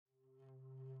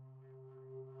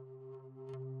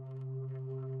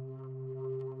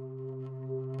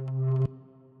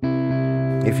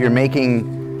If you're making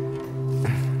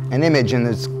an image and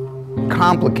it's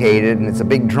complicated and it's a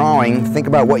big drawing, think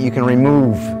about what you can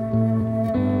remove.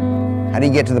 How do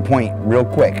you get to the point real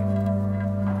quick,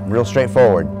 real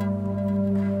straightforward?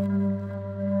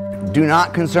 Do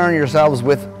not concern yourselves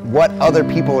with what other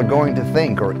people are going to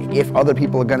think or if other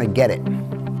people are going to get it.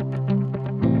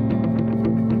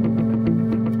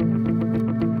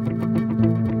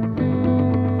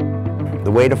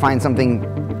 The way to find something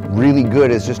really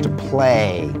good is just to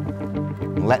play,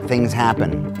 let things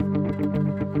happen.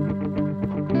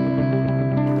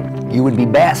 You would be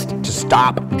best to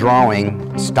stop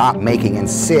drawing, stop making, and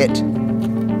sit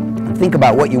and think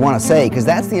about what you want to say, because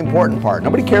that's the important part.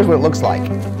 Nobody cares what it looks like.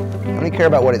 Nobody cares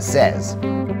about what it says.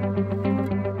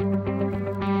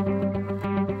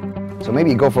 So maybe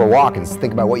you go for a walk and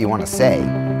think about what you want to say.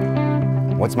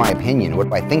 What's my opinion? What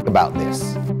do I think about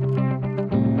this?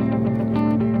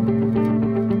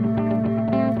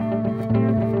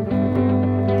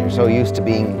 You're so used to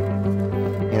being,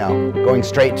 you know, going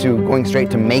straight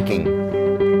to making.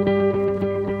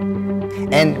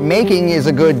 And making is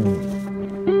a good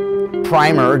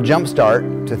primer,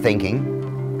 jumpstart to thinking.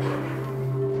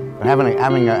 But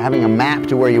having a map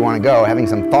to where you want to go, having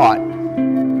some thought,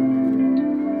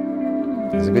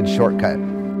 is a good shortcut.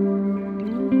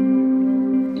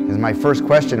 Because my first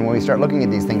question, when we start looking at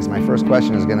these things, my first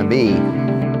question is going to be,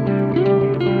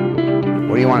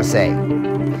 what do you want to say?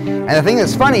 And the thing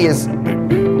that's funny is,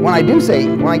 when I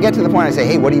get to the point I say,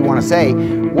 hey, what do you want to say?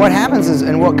 What happens is,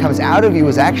 and what comes out of you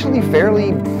is actually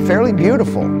fairly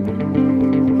beautiful.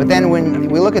 But then when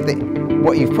we look at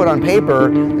what you've put on paper,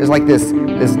 there's like this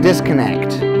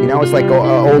disconnect. You know, it's like an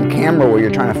old camera where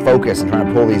you're trying to focus and trying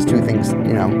to pull these two things,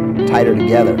 you know, tighter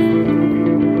together.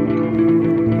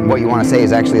 And what you want to say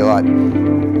is actually a lot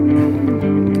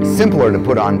simpler to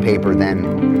put on paper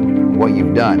than what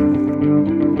you've done.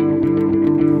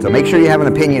 So make sure you have an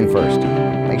opinion first.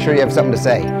 Make sure you have something to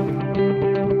say.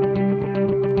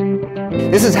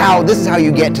 This is how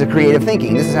you get to creative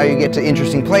thinking. This is how you get to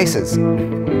interesting places.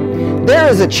 There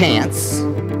is a chance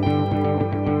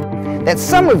that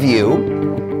some of you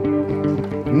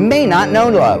may not know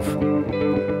love.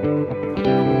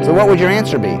 So what would your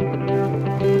answer be?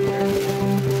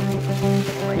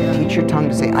 Teach your tongue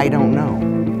to say, I don't know.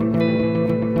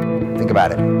 Think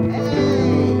about it.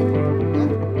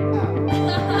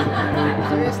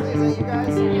 Seriously, is that you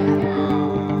guys?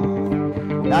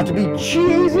 Not to be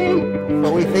cheesy,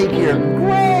 but we think you're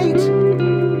great.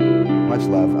 Much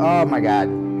love. Oh my God.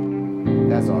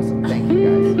 That's awesome. Thank you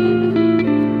guys.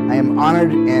 I am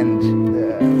honored and